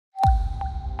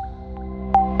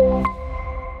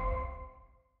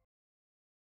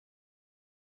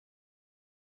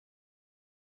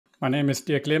My name is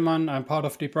Dirk Lehmann. I'm part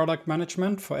of the product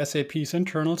management for SAP's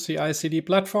internal CI/CD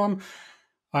platform.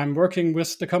 I'm working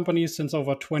with the company since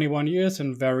over 21 years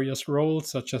in various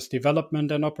roles such as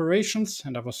development and operations,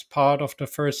 and I was part of the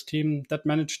first team that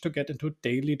managed to get into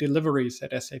daily deliveries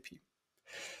at SAP.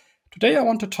 Today, I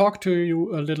want to talk to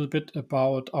you a little bit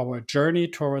about our journey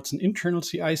towards an internal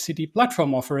CI/CD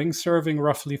platform offering serving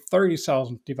roughly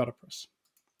 30,000 developers.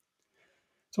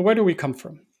 So where do we come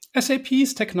from?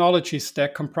 SAP's technology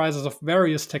stack comprises of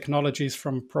various technologies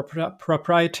from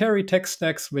proprietary tech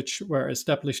stacks, which were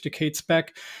established decades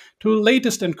back, to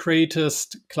latest and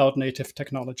greatest cloud-native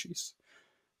technologies.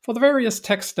 For the various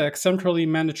tech stacks, centrally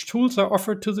managed tools are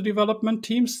offered to the development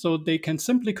teams so they can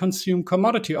simply consume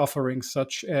commodity offerings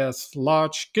such as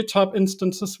large GitHub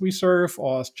instances we serve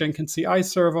or Jenkins CI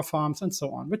server farms and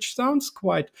so on, which sounds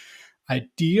quite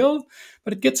ideal,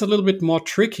 but it gets a little bit more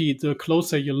tricky the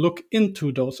closer you look into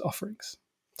those offerings.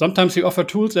 Sometimes we offer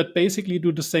tools that basically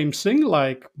do the same thing,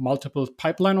 like multiple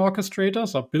pipeline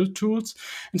orchestrators or build tools.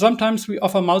 And sometimes we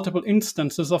offer multiple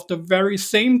instances of the very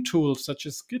same tools, such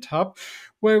as GitHub,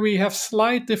 where we have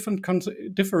slight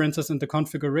differences in the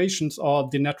configurations or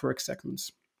the network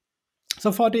segments.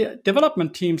 So for the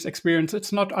development team's experience,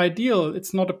 it's not ideal.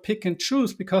 It's not a pick and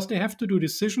choose because they have to do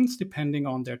decisions depending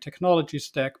on their technology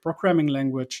stack, programming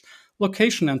language,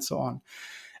 location, and so on.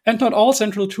 And not all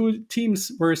central teams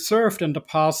were served in the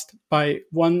past by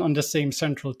one on the same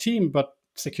central team, but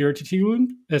security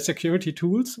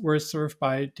tools were served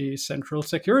by the central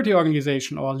security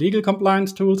organization, or legal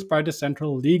compliance tools by the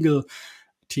central legal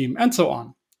team, and so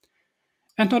on.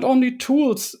 And not only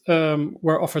tools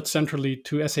were offered centrally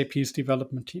to SAP's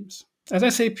development teams.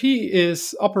 As SAP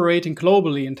is operating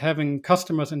globally and having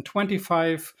customers in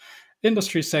 25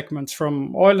 industry segments,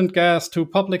 from oil and gas to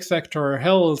public sector,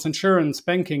 health, insurance,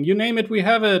 banking, you name it, we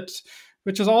have it,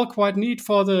 which is all quite neat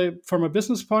from a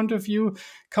business point of view,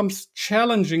 comes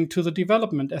challenging to the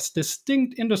development as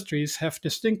distinct industries have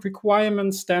distinct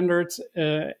requirements, standards,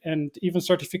 and even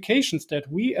certifications that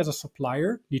we as a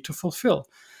supplier need to fulfill.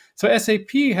 So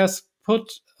SAP has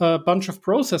put a bunch of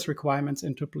process requirements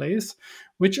into place,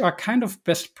 which are kind of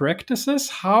best practices,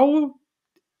 how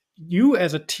you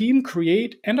as a team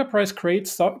create enterprise-grade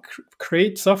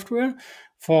software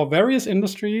for various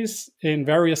industries in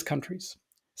various countries.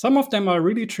 Some of them are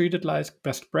really treated like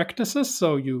best practices,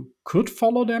 so you could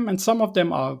follow them, and some of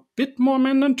them are a bit more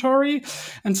mandatory,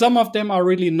 and some of them are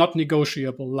really not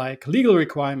negotiable, like legal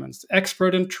requirements,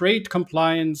 expert in trade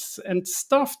compliance, and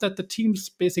stuff that the teams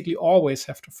basically always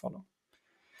have to follow.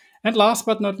 And last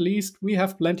but not least, we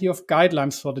have plenty of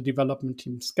guidelines for the development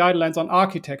teams. Guidelines on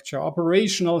architecture,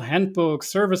 operational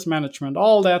handbooks, service management,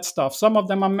 all that stuff. Some of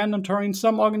them are mandatory in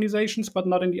some organizations, but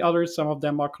not in the others. Some of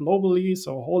them are globally,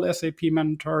 so whole SAP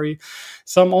mandatory.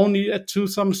 Some only to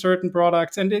some certain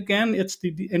products. And again, it's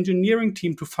the engineering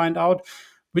team to find out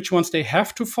which ones they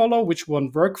have to follow, which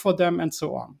one work for them, and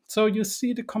so on. So you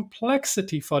see the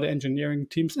complexity for the engineering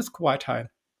teams is quite high.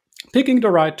 Picking the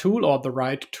right tool or the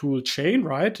right tool chain,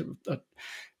 right?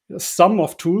 A sum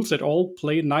of tools that all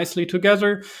play nicely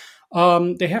together.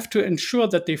 They have to ensure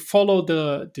that they follow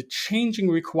the changing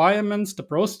requirements,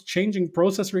 changing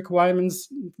process requirements,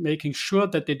 making sure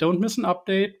that they don't miss an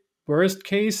update. Worst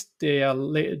case, their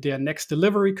next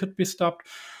delivery could be stopped.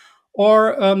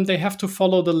 Or they have to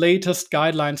follow the latest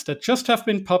guidelines that just have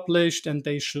been published, and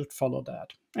they should follow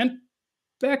that. And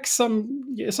back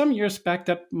some years back,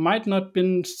 that might not have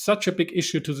been such a big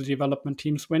issue to the development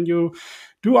teams. When you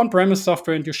do on-premise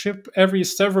software and you ship every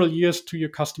several years to your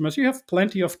customers, you have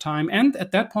plenty of time. And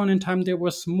at that point in time, there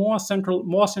was more central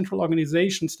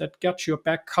organizations that got your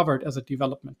back covered as a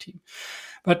development team.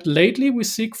 But lately, we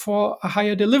seek for a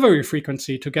higher delivery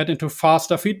frequency to get into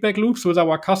faster feedback loops with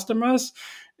our customers.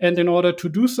 And in order to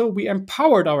do so, we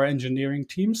empowered our engineering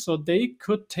teams so they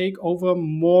could take over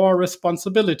more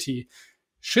responsibility.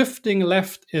 Shifting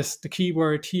left is the key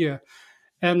word here.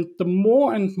 And the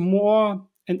more and more,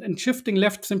 and shifting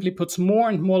left simply puts more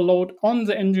and more load on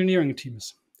the engineering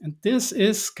teams. And this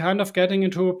is kind of getting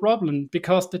into a problem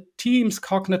because the team's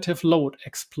cognitive load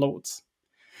explodes.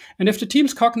 And if the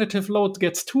team's cognitive load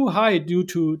gets too high due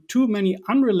to too many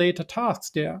unrelated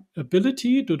tasks, their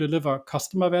ability to deliver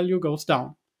customer value goes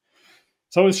down.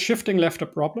 So is shifting left a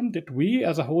problem? Did we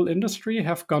as a whole industry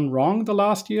have gone wrong the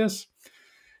last years?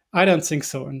 I don't think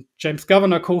so. And James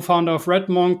Governor, co-founder of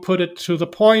RedMonk, put it to the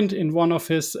point in one of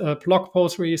his blog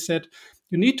posts where he said,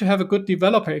 you need to have a good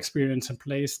developer experience in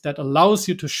place that allows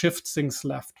you to shift things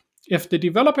left. If the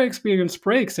developer experience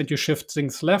breaks and you shift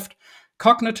things left,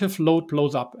 cognitive load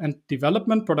blows up and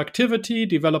development productivity,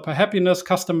 developer happiness,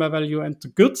 customer value, and the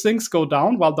good things go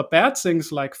down, while the bad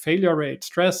things like failure rate,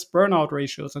 stress, burnout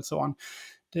ratios, and so on,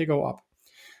 they go up.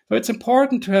 So it's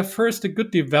important to have first a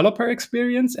good developer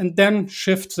experience and then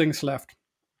shift things left.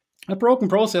 A broken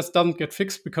process doesn't get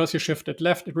fixed because you shift it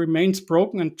left. It remains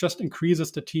broken and just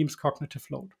increases the team's cognitive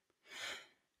load.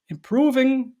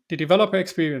 Improving the developer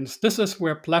experience, this is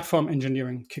where platform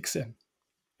engineering kicks in.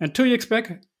 And 2 years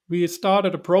back, we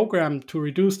started a program to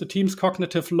reduce the team's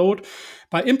cognitive load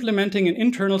by implementing an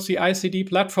internal CI/CD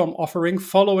platform offering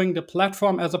following the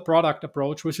platform as a product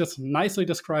approach, which is nicely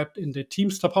described in the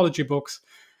Teams topology books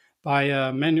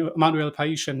by Manuel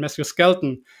Paish and Matthew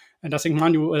Skelton. And I think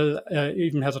Manuel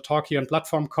even has a talk here on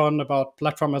PlatformCon about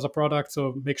platform as a product,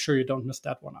 so make sure you don't miss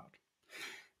that one out.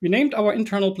 We named our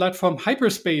internal platform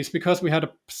Hyperspace because we had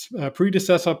a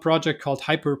predecessor project called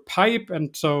Hyperpipe,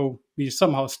 and so we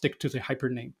somehow stick to the Hyper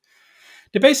name.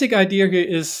 The basic idea here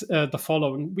is the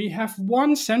following. We have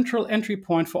one central entry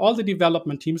point for all the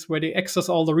development teams where they access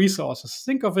all the resources.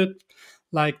 Think of it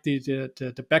like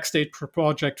the Backstage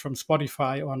project from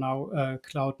Spotify or now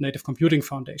Cloud Native Computing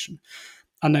Foundation.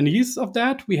 Underneath of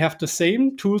that, we have the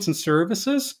same tools and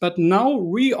services, but now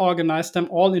reorganize them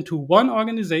all into one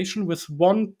organization with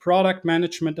one product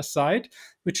management aside,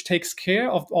 which takes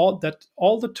care of all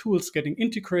the tools getting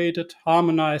integrated,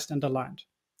 harmonized, and aligned.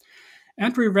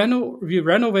 And we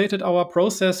renovated our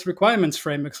process requirements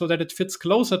framework so that it fits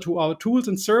closer to our tools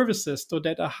and services, so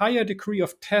that a higher degree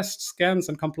of tests, scans,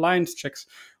 and compliance checks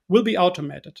will be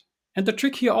automated. And the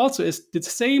trick here also is the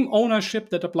same ownership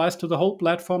that applies to the whole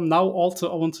platform now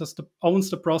also owns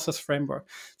the process framework.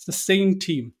 It's the same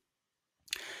team.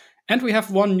 And we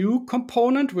have one new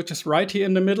component, which is right here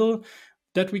in the middle,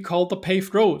 that we call the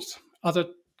Paved Roads. Other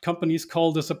companies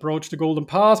call this approach the golden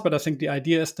path, but I think the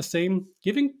idea is the same,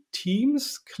 giving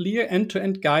teams clear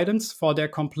end-to-end guidance for their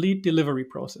complete delivery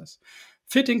process,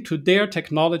 fitting to their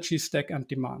technology stack and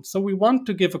demands. So we want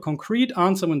to give a concrete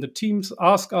answer when the teams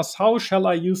ask us, how shall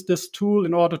I use this tool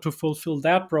in order to fulfill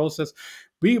that process?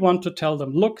 We want to tell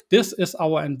them, look, this is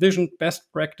our envisioned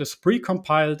best practice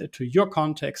pre-compiled to your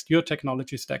context, your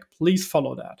technology stack. Please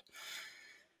follow that.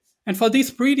 And for these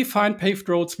predefined paved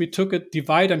roads, we took a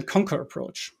divide and conquer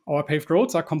approach. Our paved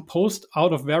roads are composed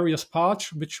out of various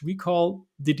parts, which we call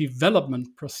the development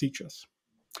procedures.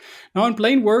 Now, in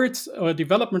plain words,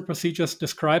 development procedures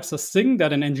describes the thing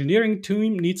that an engineering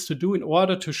team needs to do in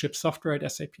order to ship software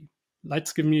at SAP.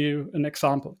 Let's give you an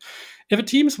example. If a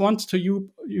team wants to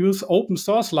use open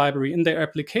source library in their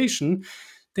application,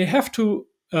 they have to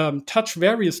touch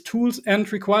various tools and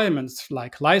requirements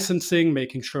like licensing,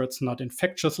 making sure it's not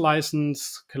infectious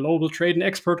license, global trade and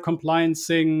export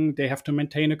compliancing. They have to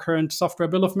maintain a current software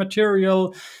bill of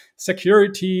material,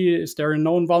 security. Is there a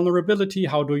known vulnerability?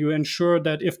 How do you ensure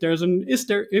that if there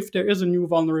is a new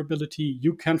vulnerability,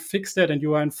 you can fix that and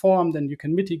you are informed and you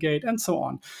can mitigate and so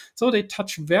on. So they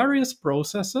touch various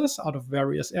processes out of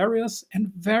various areas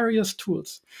and various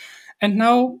tools. And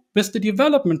now with the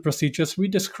development procedures, we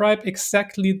describe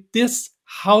exactly this,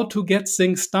 how to get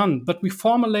things done, but we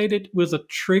formulate it with a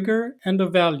trigger and a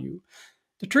value.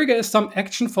 The trigger is some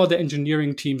action for the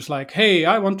engineering teams like, hey,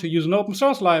 I want to use an open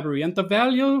source library. And the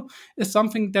value is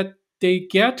something that they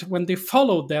get when they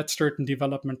follow that certain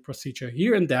development procedure.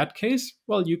 Here in that case,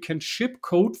 well, you can ship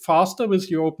code faster with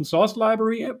your open source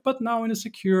library, but now in a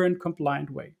secure and compliant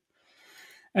way.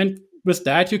 And with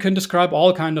that, you can describe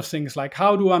all kinds of things like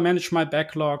how do I manage my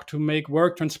backlog to make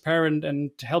work transparent and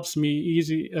helps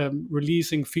me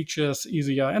releasing features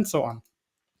easier and so on.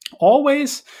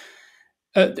 Always,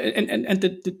 the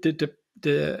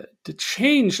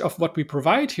change of what we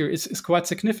provide here is quite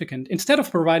significant. Instead of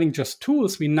providing just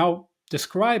tools, we now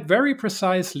describe very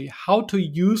precisely how to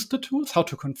use the tools, how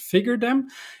to configure them,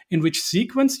 in which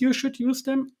sequence you should use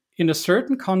them in a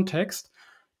certain context,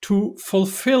 to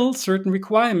fulfill certain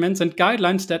requirements and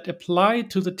guidelines that apply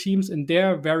to the teams in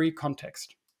their very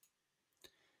context.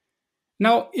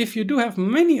 Now, if you do have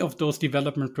many of those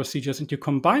development procedures and you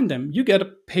combine them, you get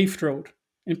a paved road.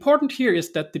 Important here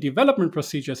is that the development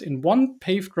procedures in one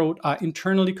paved road are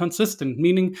internally consistent,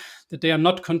 meaning that they are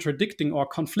not contradicting or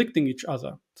conflicting each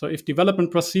other. So if development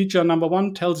procedure number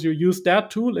 1 tells you use that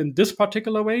tool in this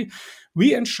particular way,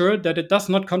 we ensure that it does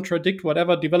not contradict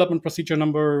whatever development procedure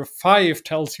number 5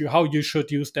 tells you how you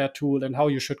should use that tool and how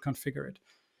you should configure it.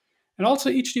 And also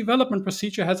each development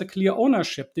procedure has a clear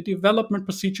ownership, the development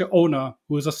procedure owner,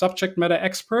 who is a subject matter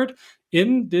expert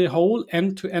in the whole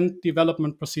end-to-end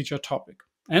development procedure topic.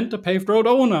 And the paved road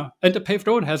owner, and the paved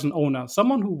road has an owner,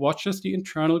 someone who watches the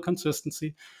internal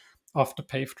consistency of the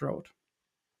paved road.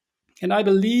 And I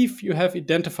believe you have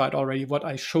identified already what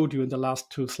I showed you in the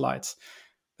last 2 slides.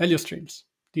 Value streams.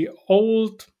 The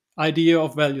old idea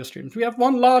of value streams. We have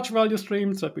one large value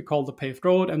stream that we call the paved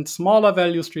road, and smaller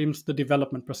value streams, the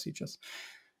development procedures.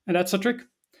 And that's a trick.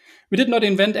 We did not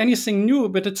invent anything new,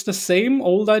 but it's the same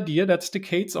old idea that's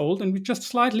decades old, and we just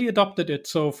slightly adopted it.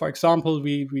 So, for example,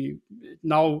 we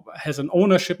now has an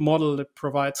ownership model that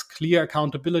provides clear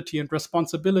accountability and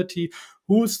responsibility.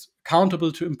 Who's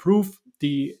accountable to improve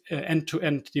the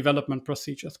end-to-end development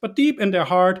procedures? But deep in their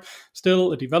heart,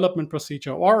 still a development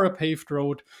procedure or a paved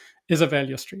road is a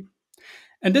value stream.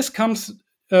 And this comes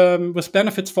with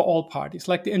benefits for all parties.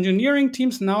 Like the engineering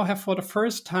teams now have for the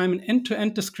first time an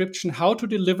end-to-end description how to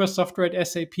deliver software at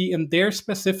SAP in their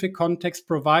specific context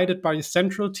provided by a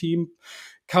central team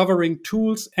covering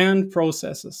tools and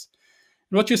processes.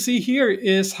 And what you see here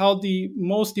is how the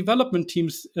most development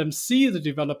teams see the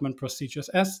development procedures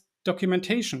as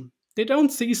documentation. They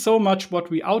don't see so much what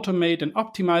we automate and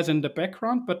optimize in the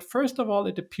background, but first of all,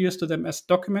 it appears to them as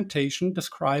documentation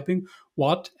describing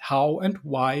what, how, and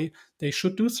why they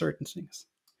should do certain things.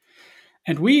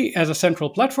 And we, as a central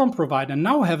platform provider,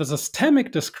 now have a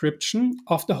systemic description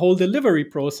of the whole delivery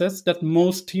process that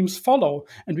most teams follow,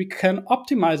 and we can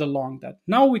optimize along that.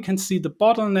 Now we can see the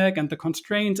bottleneck and the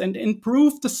constraints and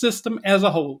improve the system as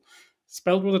a whole,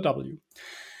 spelled with a W.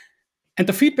 And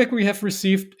the feedback we have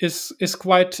received is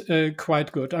quite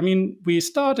good. I mean, we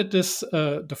started this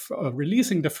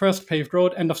releasing the first paved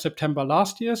road end of September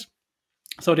last year,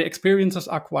 so the experiences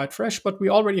are quite fresh. But we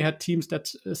already had teams that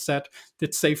said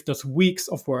that saved us weeks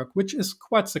of work, which is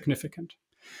quite significant.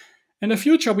 In the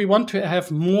future, we want to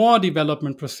have more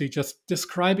development procedures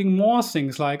describing more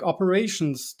things like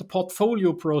operations, the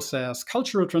portfolio process,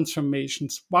 cultural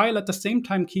transformations, while at the same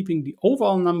time keeping the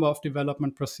overall number of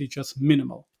development procedures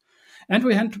minimal. And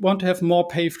we want to have more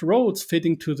paved roads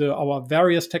fitting to our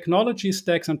various technology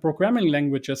stacks and programming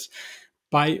languages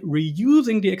by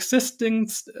reusing the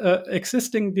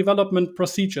existing development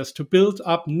procedures to build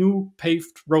up new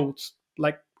paved roads,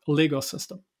 like a Lego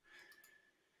system.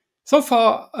 So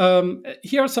far,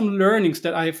 here are some learnings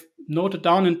that I've noted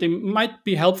down, and they might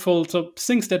be helpful. So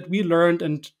things that we learned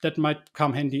and that might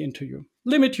come handy into you.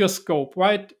 Limit your scope,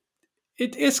 right?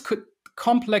 It is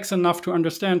complex enough to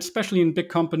understand, especially in big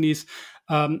companies,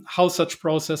 how such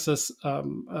processes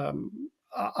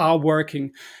are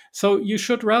working. So you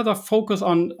should rather focus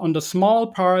on the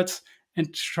small parts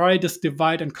and try this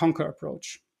divide and conquer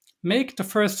approach. Make the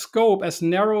first scope as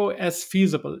narrow as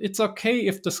feasible. It's okay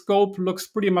if the scope looks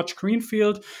pretty much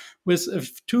greenfield with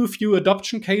too few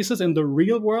adoption cases in the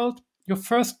real world. Your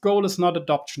first goal is not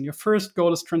adoption. Your first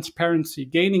goal is transparency,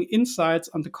 gaining insights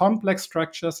on the complex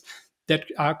structures that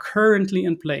are currently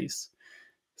in place.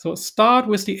 So start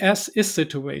with the as-is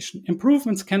situation.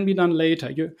 Improvements can be done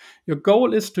later. Your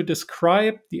goal is to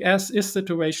describe the as-is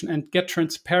situation and get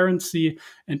transparency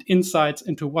and insights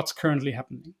into what's currently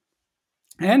happening.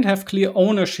 And have clear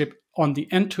ownership on the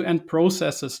end-to-end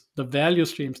processes, the value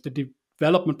streams, the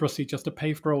development procedures, the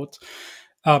paved roads.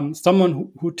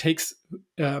 Someone who takes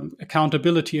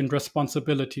accountability and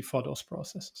responsibility for those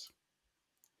processes.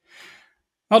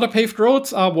 Now, the paved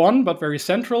roads are one, but very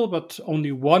central, but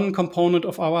only one component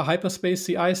of our Hyperspace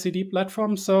CI/CD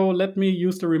platform. So let me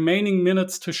use the remaining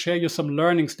minutes to share you some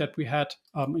learnings that we had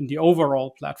in the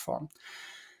overall platform.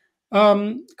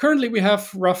 Currently, we have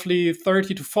roughly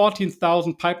 30 to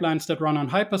 14,000 pipelines that run on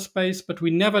Hyperspace, but we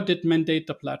never did mandate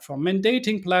the platform.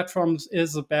 Mandating platforms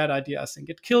is a bad idea, I think.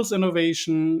 It kills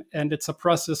innovation and it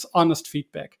suppresses honest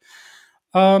feedback.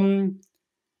 Putting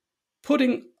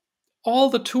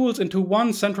all the tools into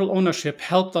one central ownership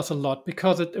helped us a lot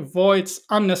because it avoids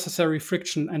unnecessary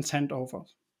friction and handover.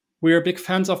 We are big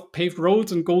fans of paved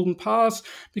roads and golden paths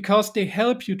because they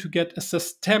help you to get a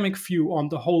systemic view on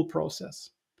the whole process.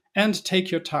 And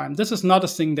take your time. This is not a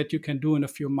thing that you can do in a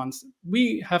few months.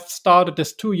 We have started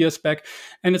this 2 years back,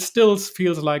 and it still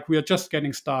feels like we are just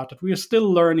getting started. We are still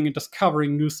learning and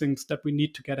discovering new things that we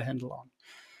need to get a handle on.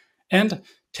 And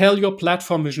tell your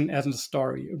platform vision as a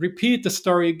story. Repeat the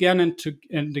story again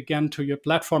and again to your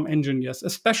platform engineers,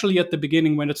 especially at the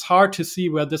beginning when it's hard to see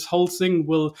where this whole thing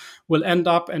will end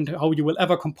up and how you will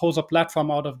ever compose a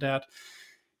platform out of that.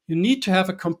 You need to have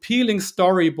a compelling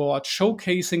storyboard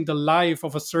showcasing the life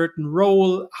of a certain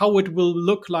role, how it will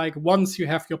look like once you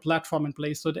have your platform in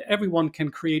place so that everyone can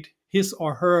create his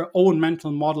or her own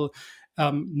mental model,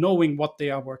 knowing what they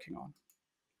are working on.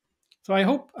 So I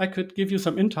hope I could give you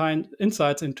some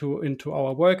insights into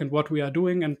our work and what we are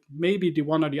doing, and maybe the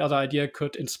one or the other idea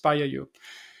could inspire you.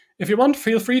 If you want,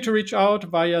 feel free to reach out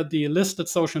via the listed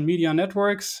social media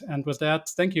networks. And with that,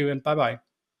 thank you and bye-bye.